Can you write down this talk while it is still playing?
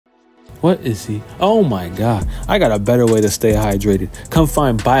What is he? Oh my God, I got a better way to stay hydrated. Come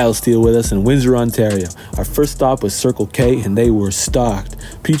find Biosteel with us in Windsor, Ontario. Our first stop was Circle K and they were stocked.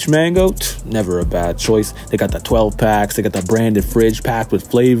 Peach mango? Never a bad choice. They got the 12 packs, they got the branded fridge packed with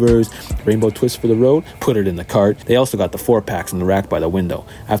flavors. Rainbow twist for the road? Put it in the cart. They also got the 4 packs in the rack by the window.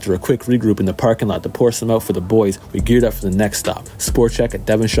 After a quick regroup in the parking lot to pour some out for the boys, we geared up for the next stop, Sport Check at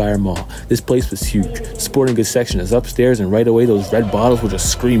Devonshire Mall. This place was huge. Sporting goods section is upstairs and right away those red bottles were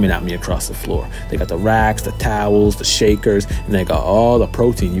just screaming at me across the floor. They got the racks, the towels, the shakers, and they got all the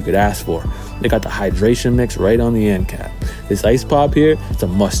protein you could ask for. They got the hydration mix right on the end cap. This ice pop here, it's a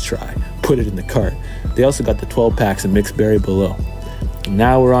must try. Put it in the cart. They also got the 12 packs of mixed berry below.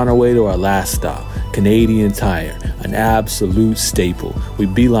 Now we're on our way to our last stop, Canadian Tire, an absolute staple. We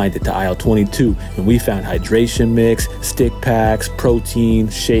beelined it to aisle 22 and we found hydration mix, stick packs, protein,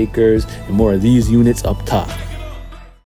 shakers, and more of these units up top.